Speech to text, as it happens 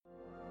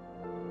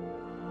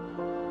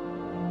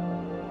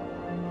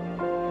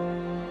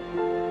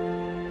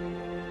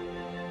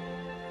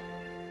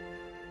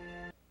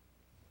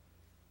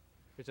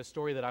There's a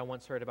story that I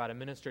once heard about a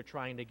minister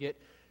trying to get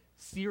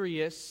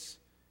serious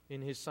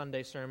in his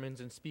Sunday sermons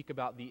and speak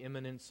about the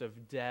imminence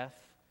of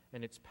death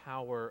and its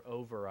power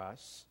over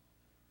us.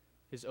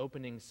 His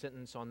opening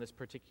sentence on this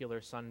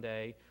particular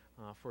Sunday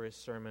for his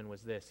sermon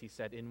was this. He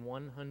said, "In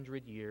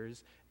 100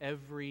 years,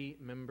 every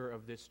member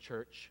of this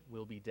church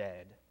will be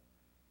dead."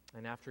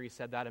 And after he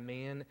said that, a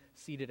man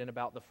seated in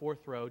about the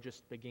fourth row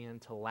just began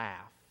to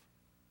laugh.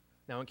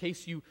 Now, in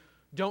case you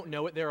don't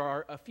know it, there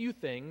are a few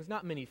things,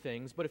 not many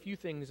things, but a few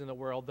things in the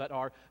world that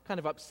are kind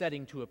of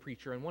upsetting to a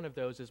preacher. And one of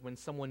those is when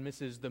someone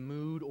misses the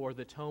mood or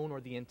the tone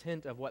or the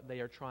intent of what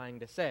they are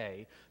trying to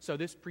say. So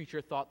this preacher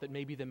thought that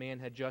maybe the man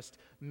had just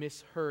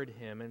misheard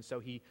him, and so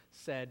he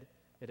said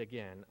it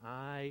again.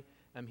 "I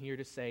am here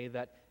to say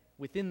that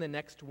within the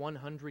next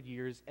 100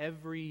 years,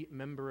 every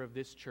member of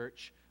this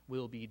church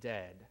will be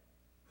dead."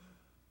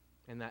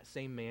 And that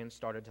same man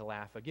started to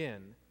laugh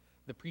again.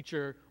 The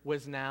preacher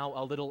was now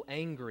a little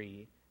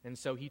angry, and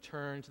so he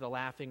turned to the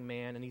laughing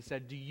man and he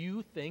said, "Do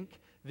you think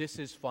this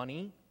is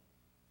funny?"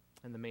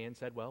 And the man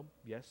said, "Well,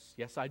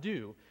 yes, I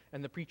do."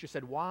 And the preacher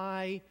said,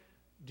 "Why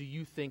do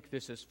you think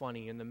this is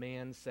funny?" And the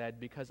man said,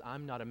 "Because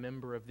I'm not a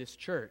member of this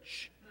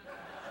church."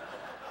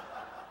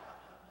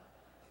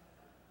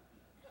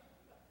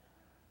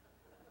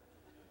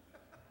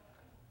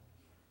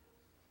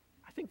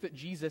 I think that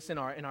Jesus in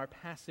our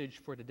passage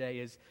for today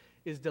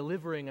is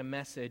delivering a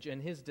message,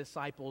 and his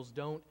disciples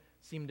don't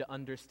seem to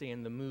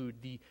understand the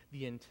mood, the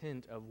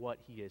intent of what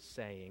he is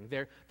saying.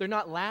 They're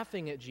not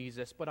laughing at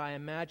Jesus, but I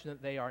imagine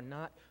that they are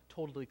not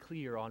totally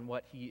clear on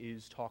what he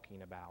is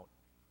talking about.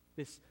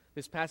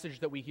 This passage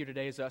that we hear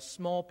today is a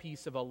small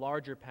piece of a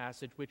larger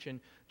passage, which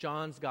in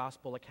John's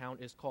gospel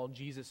account is called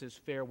Jesus'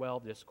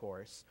 farewell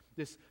discourse.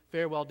 This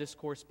farewell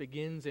discourse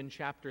begins in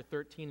chapter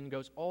 13 and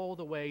goes all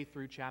the way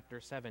through chapter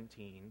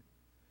 17.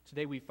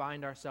 Today we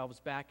find ourselves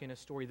back in a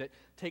story that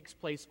takes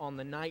place on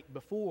the night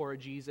before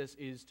Jesus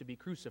is to be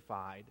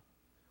crucified.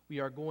 We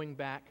are going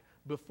back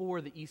before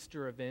the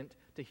Easter event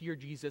to hear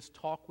Jesus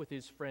talk with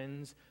his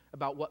friends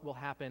about what will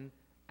happen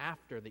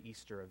after the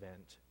Easter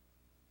event.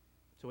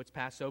 So it's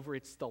Passover,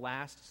 it's the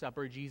Last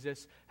Supper.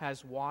 Jesus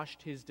has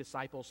washed his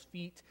disciples'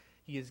 feet.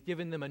 He has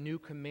given them a new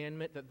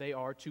commandment that they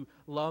are to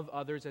love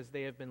others as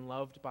they have been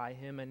loved by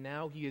him. And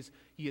now he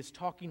is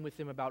talking with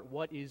them about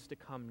what is to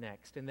come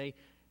next. And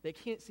they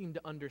can't seem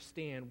to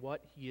understand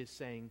what he is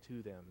saying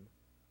to them.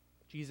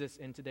 Jesus,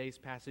 in today's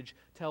passage,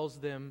 tells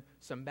them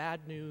some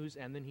bad news,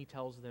 and then he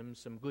tells them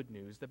some good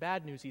news. The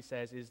bad news, he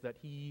says, is that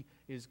he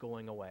is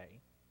going away.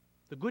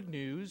 The good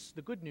news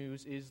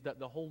is that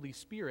the Holy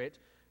Spirit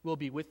will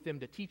be with them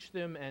to teach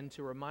them and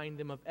to remind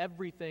them of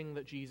everything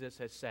that Jesus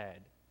has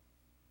said.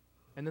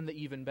 And then the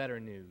even better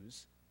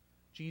news,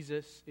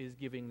 Jesus is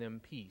giving them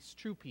peace,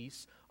 true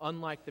peace,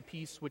 unlike the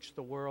peace which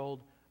the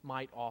world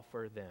might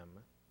offer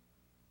them.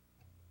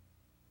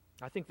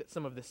 I think that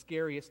some of the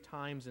scariest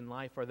times in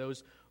life are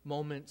those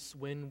moments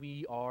when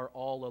we are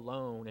all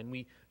alone and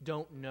we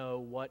don't know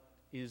what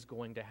is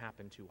going to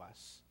happen to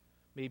us.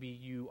 Maybe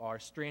you are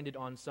stranded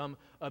on some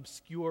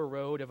obscure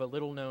road of a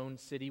little-known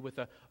city with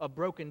a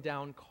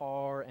broken-down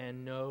car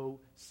and no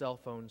cell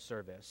phone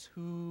service.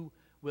 Who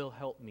will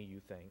help me,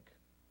 you think?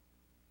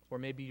 Or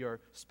maybe your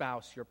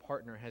spouse, your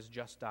partner has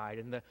just died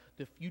and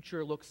the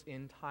future looks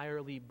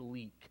entirely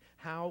bleak.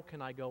 How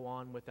can I go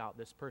on without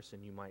this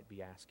person, you might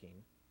be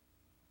asking?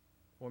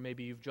 Or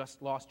maybe you've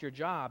just lost your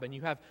job and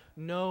you have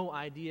no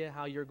idea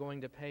how you're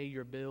going to pay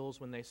your bills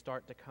when they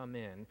start to come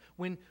in.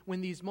 When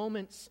these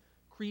moments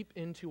creep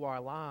into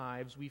our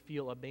lives, we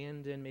feel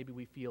abandoned, maybe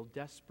we feel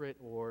desperate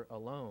or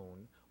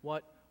alone.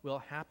 What will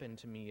happen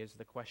to me is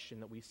the question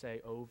that we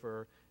say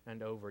over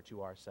and over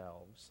to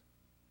ourselves.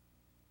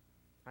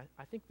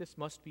 I think this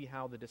must be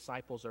how the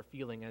disciples are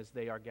feeling as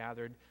they are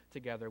gathered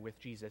together with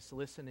Jesus,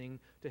 listening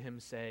to him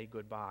say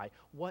goodbye.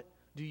 What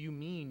do you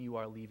mean you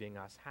are leaving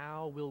us?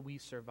 How will we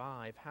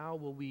survive? How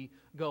will we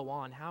go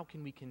on? How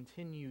can we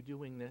continue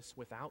doing this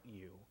without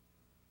you?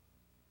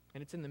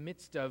 And it's in the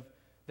midst of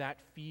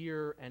that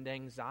fear and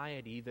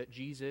anxiety that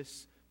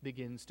Jesus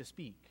begins to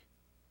speak.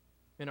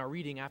 In our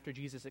reading, after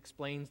Jesus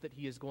explains that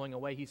he is going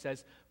away, he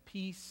says,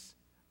 "Peace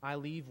I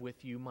leave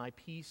with you, my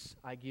peace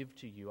I give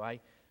to you.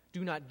 I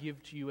do not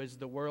give to you as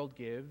the world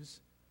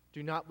gives.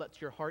 Do not let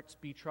your hearts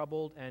be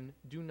troubled, and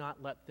do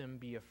not let them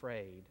be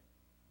afraid."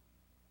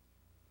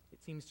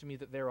 It seems to me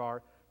that there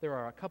are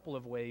a couple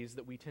of ways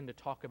that we tend to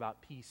talk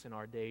about peace in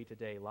our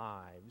day-to-day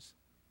lives.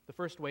 The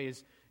first way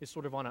is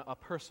sort of on a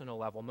personal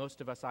level.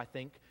 Most of us, I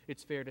think,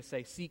 it's fair to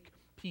say, seek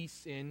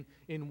peace in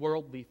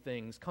worldly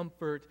things,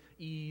 comfort,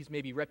 ease,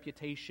 maybe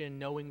reputation,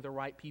 knowing the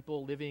right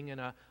people, living in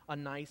a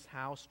nice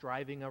house,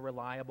 driving a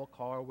reliable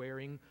car,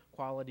 wearing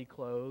quality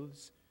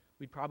clothes.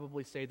 We'd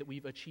probably say that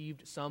we've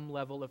achieved some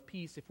level of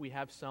peace if we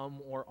have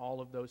some or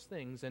all of those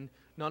things. And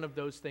none of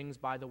those things,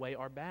 by the way,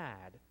 are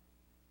bad.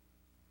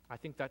 I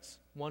think that's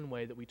one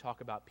way that we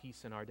talk about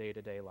peace in our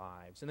day-to-day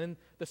lives. And then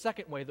the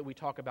second way that we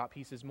talk about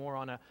peace is more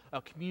on a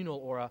communal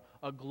or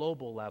a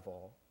global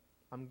level.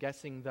 I'm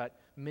guessing that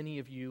many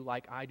of you,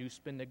 like I do,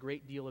 spend a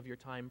great deal of your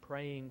time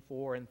praying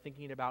for and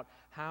thinking about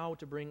how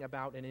to bring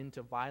about an end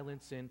to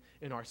violence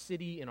in our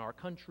city, in our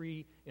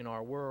country, in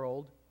our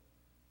world.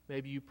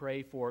 Maybe you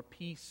pray for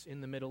peace in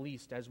the Middle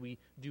East, as we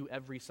do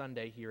every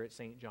Sunday here at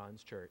St.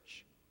 John's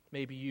Church.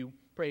 Maybe you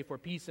pray for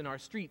peace in our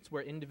streets,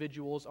 where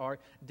individuals are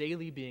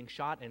daily being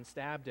shot and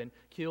stabbed and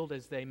killed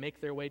as they make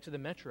their way to the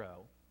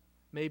metro.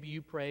 Maybe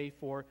you pray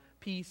for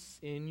peace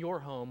in your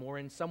home or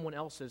in someone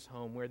else's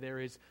home where there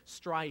is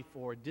strife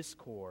or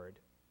discord.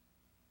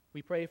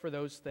 We pray for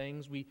those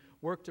things. We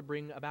work to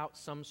bring about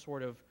some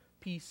sort of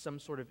peace, some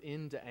sort of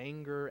end to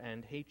anger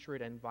and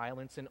hatred and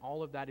violence, and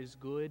all of that is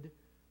good,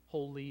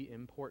 holy,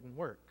 important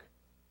work.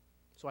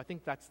 So I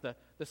think that's the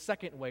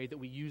second way that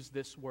we use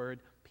this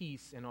word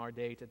peace in our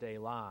day-to-day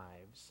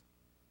lives.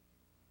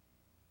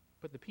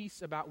 But the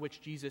peace about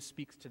which Jesus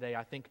speaks today,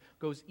 I think,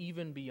 goes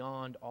even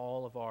beyond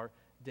all of our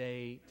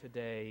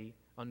day-to-day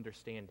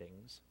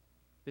understandings.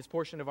 This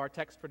portion of our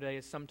text for today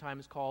is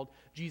sometimes called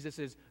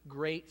Jesus'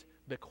 great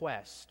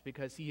bequest,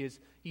 because he's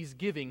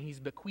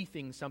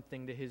bequeathing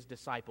something to his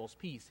disciples.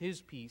 Peace,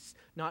 his peace,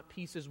 not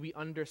peace as we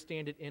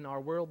understand it in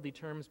our worldly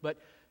terms, but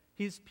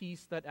his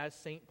peace that, as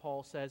St.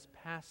 Paul says,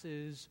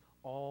 passes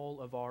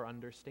all of our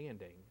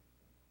understanding.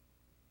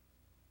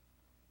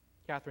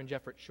 Catherine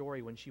Jefferts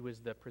Schori, when she was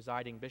the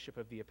presiding bishop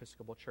of the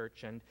Episcopal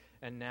Church, and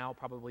now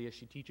probably as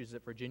she teaches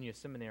at Virginia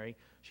Seminary,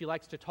 she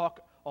likes to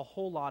talk a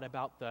whole lot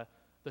about the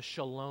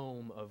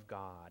shalom of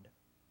God.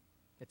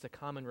 It's a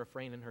common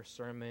refrain in her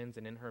sermons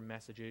and in her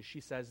messages.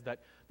 She says that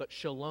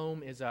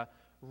shalom is a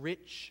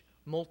rich,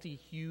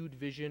 multi-hued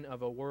vision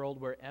of a world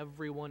where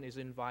everyone is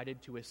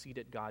invited to a seat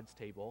at God's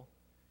table.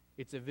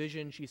 It's a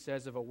vision, she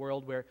says, of a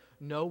world where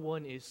no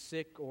one is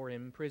sick or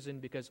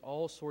imprisoned because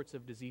all sorts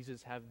of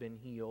diseases have been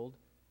healed.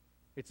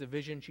 It's a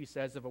vision, she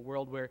says, of a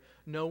world where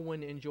no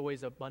one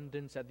enjoys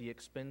abundance at the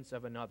expense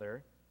of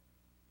another.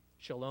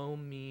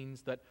 Shalom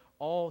means that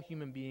all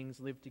human beings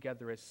live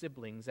together as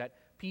siblings, at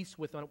peace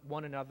with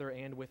one another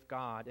and with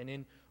God, and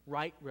in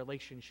right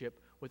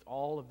relationship with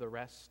all of the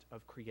rest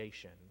of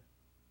creation.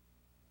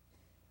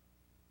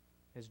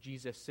 As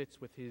Jesus sits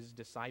with his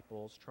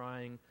disciples,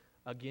 trying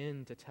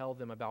again to tell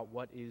them about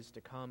what is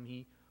to come,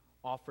 he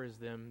offers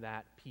them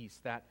that peace,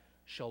 that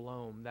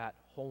shalom, that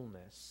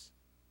wholeness.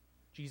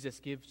 Jesus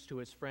gives to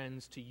his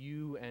friends, to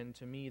you and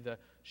to me, the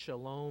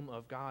shalom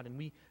of God. And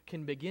we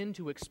can begin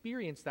to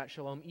experience that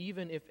shalom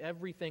even if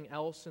everything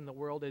else in the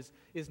world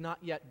is not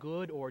yet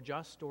good or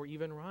just or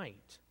even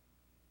right.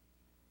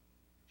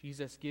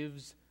 Jesus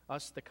gives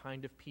us the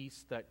kind of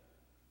peace that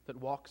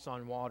walks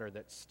on water,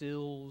 that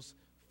stills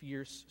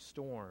fierce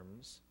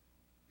storms.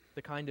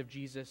 The kind of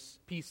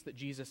peace that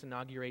Jesus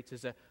inaugurates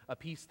is a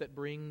peace that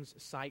brings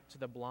sight to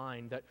the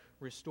blind, that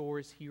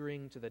restores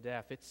hearing to the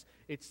deaf.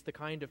 It's the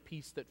kind of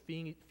peace that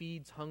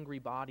feeds hungry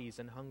bodies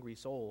and hungry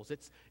souls.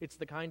 It's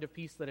the kind of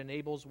peace that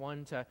enables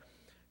one to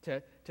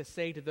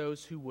say to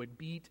those who would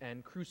beat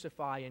and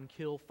crucify and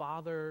kill,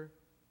 "Father,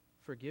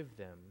 forgive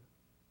them."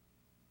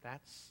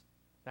 That's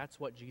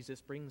what Jesus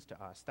brings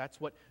to us. That's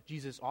what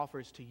Jesus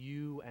offers to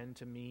you and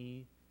to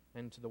me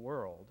and to the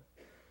world.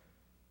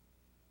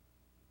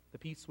 The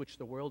peace which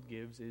the world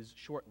gives is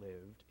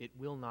short-lived. It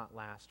will not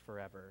last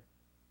forever.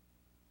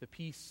 The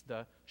peace,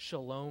 the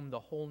shalom, the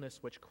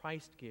wholeness which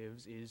Christ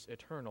gives is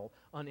eternal,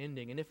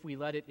 unending. And if we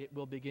let it, it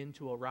will begin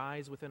to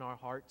arise within our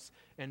hearts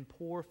and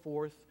pour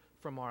forth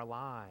from our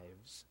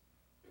lives.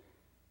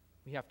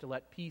 We have to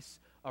let peace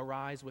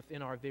arise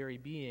within our very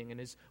being.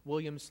 And as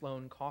William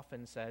Sloane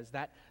Coffin says,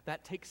 that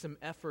takes some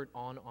effort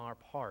on our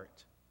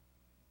part.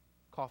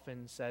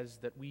 Coffin says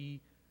that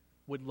we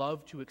would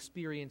love to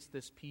experience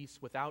this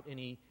peace without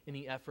any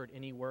effort,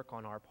 any work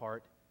on our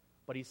part.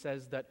 But he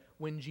says that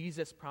when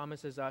Jesus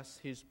promises us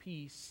his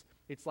peace,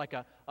 it's like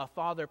a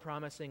father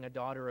promising a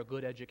daughter a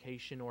good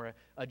education, or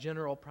a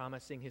general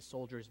promising his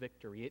soldiers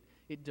victory.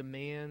 It's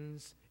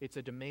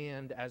a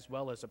demand as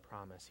well as a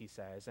promise, he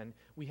says, and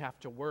we have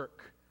to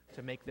work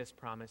to make this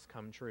promise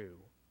come true.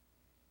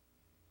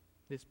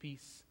 This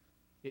peace,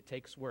 it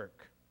takes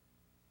work.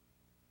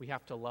 We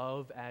have to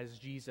love as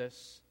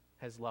Jesus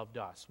has loved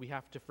us. We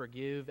have to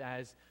forgive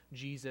as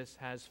Jesus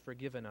has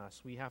forgiven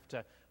us. We have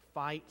to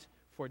fight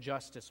for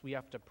justice. We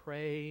have to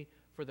pray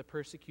for the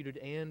persecuted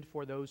and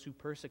for those who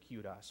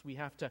persecute us. We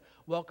have to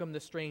welcome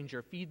the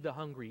stranger, feed the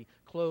hungry,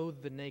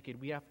 clothe the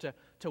naked. We have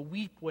to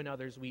weep when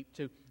others weep,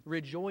 to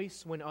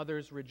rejoice when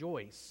others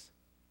rejoice.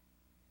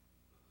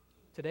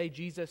 Today,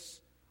 Jesus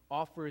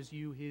offers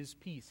you his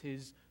peace,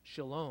 his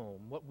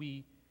shalom. What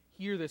we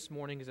hear this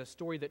morning is a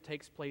story that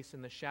takes place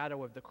in the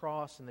shadow of the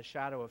cross, in the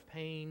shadow of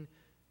pain,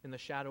 in the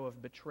shadow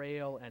of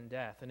betrayal and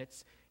death. And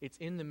it's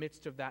in the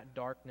midst of that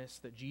darkness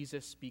that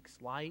Jesus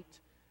speaks light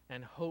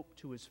and hope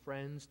to his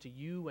friends, to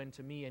you and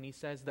to me. And he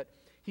says that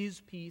his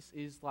peace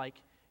is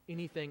like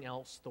anything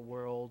else the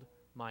world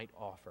might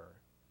offer.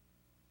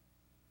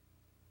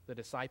 The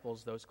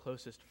disciples, those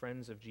closest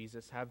friends of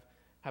Jesus, have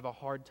a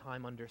hard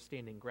time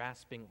understanding,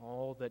 grasping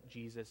all that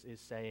Jesus is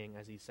saying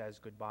as he says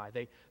goodbye.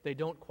 They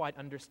don't quite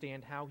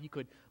understand how he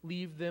could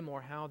leave them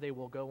or how they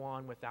will go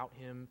on without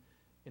him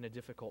in a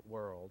difficult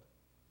world.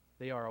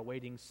 They are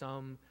awaiting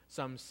some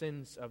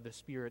sense of the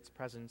Spirit's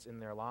presence in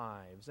their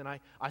lives. And I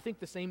think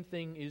the same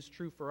thing is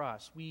true for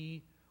us.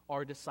 We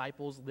are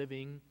disciples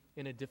living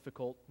in a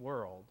difficult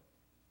world.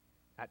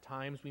 At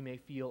times we may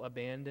feel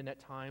abandoned. At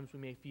times we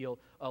may feel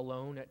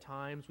alone. At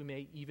times we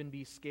may even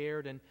be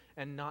scared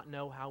and not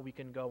know how we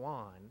can go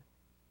on.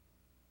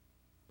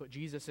 But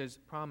Jesus'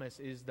 promise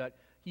is that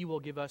he will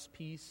give us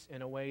peace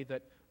in a way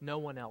that no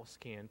one else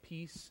can.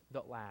 Peace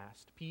that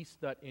lasts, peace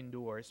that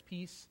endures,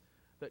 peace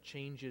that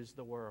changes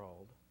the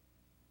world.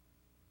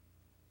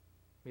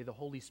 May the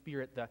Holy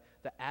Spirit, the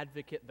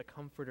advocate, the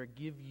comforter,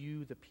 give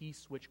you the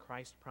peace which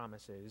Christ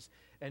promises,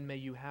 and may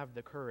you have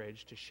the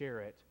courage to share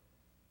it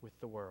with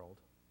the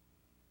world.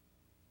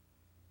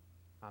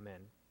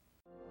 Amen.